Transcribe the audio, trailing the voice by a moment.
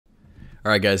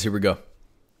All right, guys, here we go.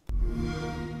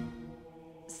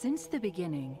 Since the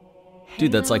beginning,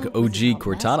 Dude, that's like Halo was OG about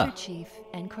Cortana. Master Chief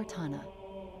and Cortana,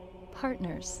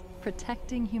 partners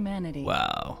protecting humanity.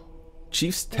 Wow.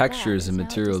 Chief's But that textures is and now a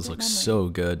materials distant look memory. so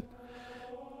good.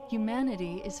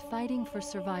 Humanity is fighting for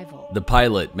survival. The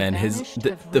pilot, man, banished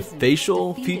the have risen,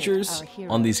 facial defeated features our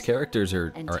on these heroes, characters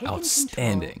are and taken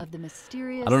outstanding. control of the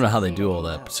mysterious I don't know how they do all Halo.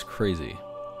 that, but it's crazy.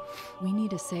 We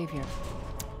need a savior.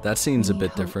 That scene's a We bit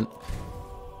hope. different.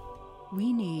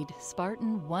 We need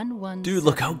Spartan 117. Dude,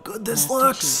 look how good this Master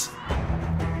looks. Chief.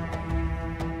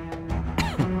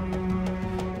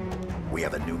 We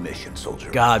have a new mission,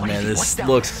 soldier. God, man, this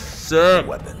looks sick.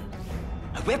 Weapon.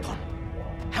 A weapon?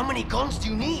 How many guns do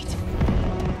you need?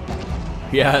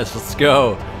 Yes, let's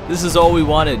go. This is all we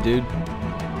wanted, dude.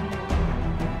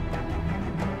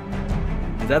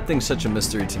 That thing's such a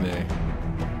mystery to me.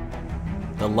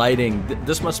 The lighting,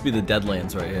 this must be the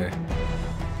Deadlands right here.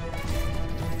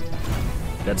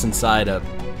 That's inside a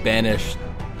banished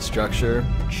structure.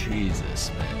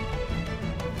 Jesus, man.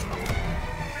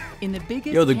 In the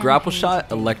biggest Yo, the grapple campaign shot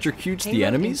to date, electrocutes the Halo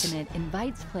enemies? Infinite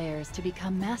invites players to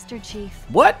become Master Chief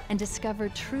What? and discover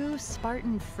true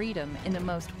Spartan freedom in the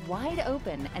most wide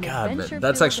open and God, adventure. man,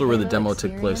 that's actually where the demo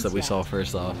took place that we saw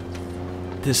first off.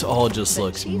 This all just But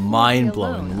looks Chief won't be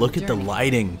mind-blowing. alone on Look the at the journey.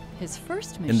 lighting. His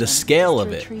first mission and the scale is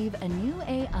of to it. retrieve a new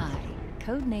AI,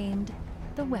 codenamed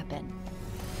the Weapon.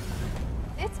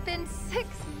 It's been 6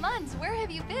 months. Where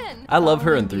have you been? I love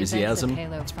her Following the events of enthusiasm.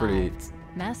 Halo It's pretty 5,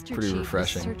 Master pretty Chief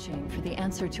refreshing. is searching for the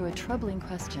answer to a troubling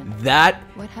question. That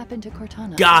What happened to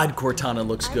Cortana? God, Cortana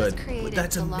looks I was good. created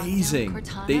That's to lock down amazing.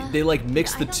 Cortana, They like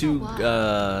mix but the I don't two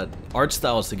know art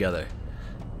styles together,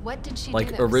 What did she do like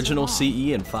that was so original wrong?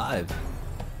 CE and 5.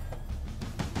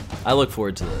 I look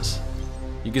forward to this.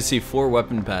 You can see 4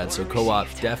 weapon pads, so co-op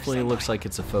definitely looks like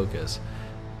it's a focus.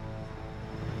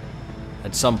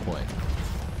 At some point.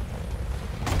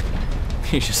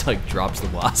 He just like drops the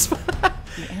wasp.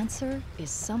 The answer is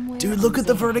somewhere. Dude, on look at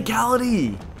the Xanadu,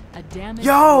 verticality. A damaged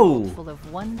Yo! world full of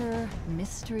wonder,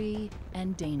 mystery,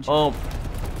 and danger. Oh,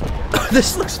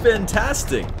 this looks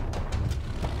fantastic.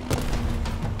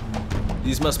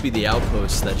 These must be the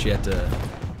outposts that you have to.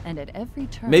 And at every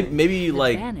turn, Maybe the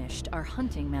like banished are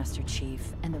hunting Master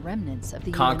Chief and the remnants of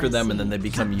the conquer them and then they UNSC.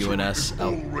 become UNS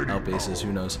outbases.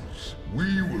 Who knows?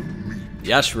 We will meet.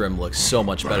 Yashrim looks so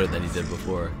much better than he did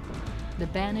before. The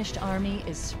banished army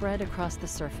is spread across the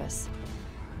surface,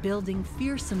 building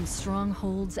fearsome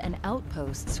strongholds and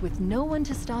outposts with no one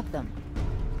to stop them.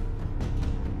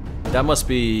 That must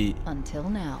be, Until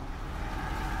now.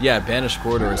 yeah, banished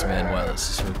corridors, man. Wow, this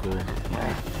is so cool.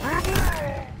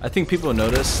 I think people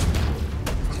notice.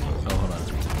 Oh, hold on.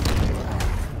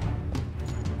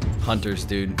 Hunters,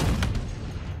 dude.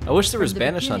 I wish there was From the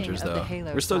banished beginning hunters of the though.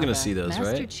 Halo We're still gonna saga, see those, Master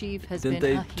right? Chief has Didn't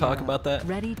been they a talk hero, about that?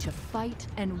 ready to fight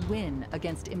and win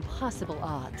against impossible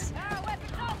odds.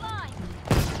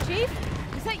 Chief,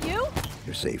 is that you?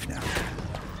 You're safe now.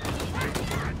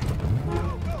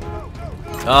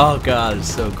 Oh god,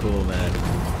 it's so cool, man.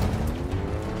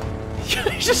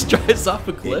 He just drives off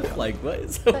a cliff. Like, what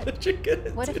is that? What you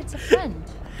gonna What do? if it's a friend?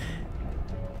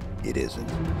 It isn't.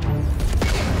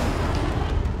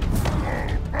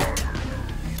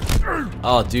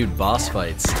 Oh, dude, boss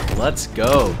fights. Let's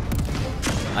go.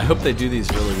 I hope they do these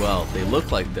really well. They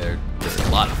look like they're a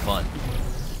lot of fun.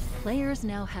 Players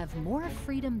now have more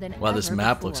freedom than Wow, ever this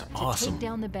map before looks to awesome. take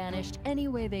down the banished any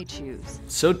way they choose.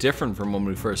 So different from when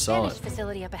we first saw it. Banished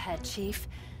facility up ahead, Chief.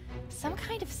 Some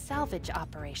kind of salvage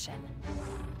operation.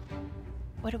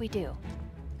 What do we do?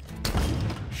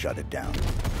 Shut it down.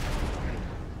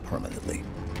 Permanently.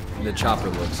 The chopper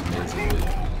looks amazing, dude.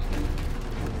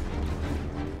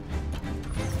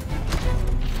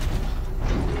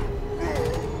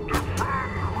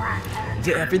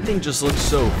 Yeah, everything just looks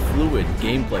so fluid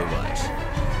gameplay-wise.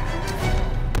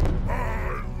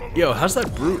 Yo, how's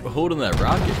that brute holding that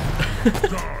rocket?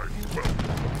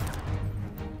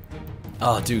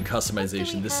 Oh, dude,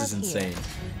 customization. This is insane.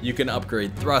 You can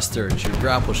upgrade thrusters, your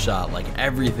grapple shot, like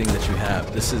everything that you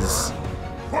have. This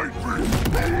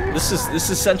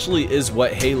essentially is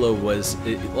what Halo was.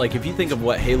 Like, if you think of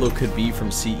what Halo could be from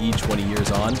CE 20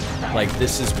 years on, like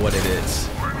this is what it is.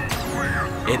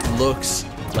 It looks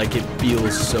like it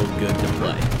feels so good to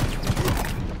play.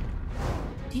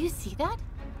 Do you see that?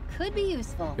 Could be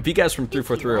useful. If you guys from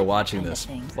 343 are like that watching kind of this,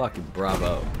 thing. fucking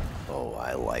bravo. Oh,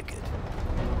 I like it.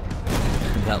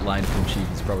 That line from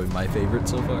Chief is probably my favorite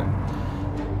so far.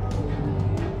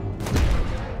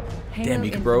 Halo Damn,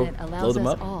 you can, bro, Infinite allows load them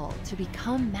us up. all to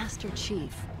become Master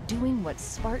Chief, doing what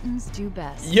Spartans do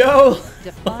best. Yo,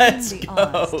 Defying let's the go,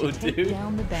 odds to take dude.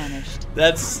 down the banished.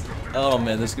 That's, oh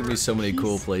man, there's gonna be so many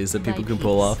cool Piece plays that people by can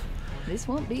pull piece. off. This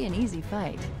won't be an easy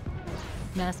fight.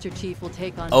 Master Chief will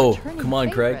take on Oh, returning come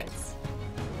on, Craig. favorites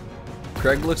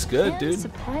Craig looks good, and dude.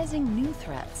 surprising new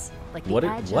threats like What the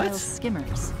are- agile what?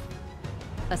 skimmers.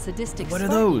 A sadistic What are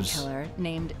Spartan those? killer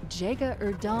named Jaga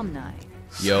Erdamnai.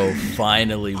 Yo,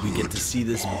 finally, we get to see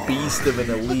this beast of an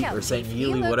elite, out, or Saint Chief. He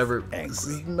Healy, looks whatever. This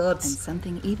is And nuts.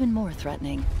 something even more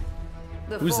threatening.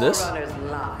 The Who's this? Forerunner's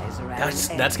lies are at That's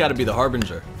an that's end. got to be the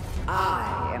Harbinger.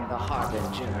 I am the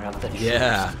harbinger of the truth.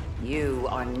 Yeah. You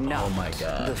are not Oh my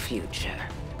God. the future.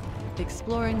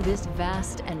 Exploring this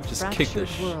vast and Just kick fractured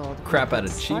the world crap will out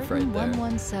of put Chief Spartan right there.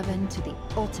 117 to the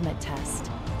ultimate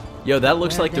test. Yo, that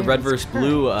looks Where like the there Red is vs.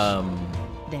 Blue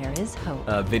There is hope.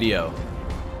 video.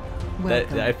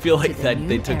 Welcome I feel to like the that new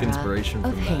they took era inspiration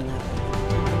of from Halo.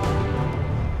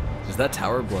 that. Does that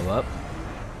tower blow up?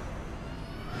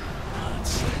 Oh,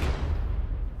 that's sick.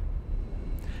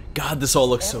 God, this all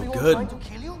looks so Everyone good. trying to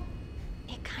kill you?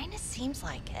 It kind of seems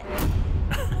like it.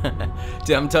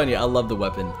 Dude, I'm telling you, I love the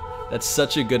weapon. That's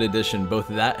such a good addition. Both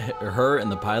that, her,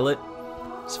 and the pilot.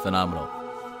 It's phenomenal.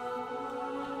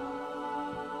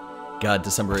 God,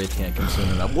 December 8th can't come soon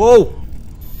enough. Whoa!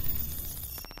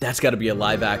 That's got to be a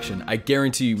live action. I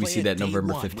guarantee you we see that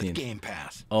November 15th. Game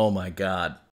Pass. Oh my God.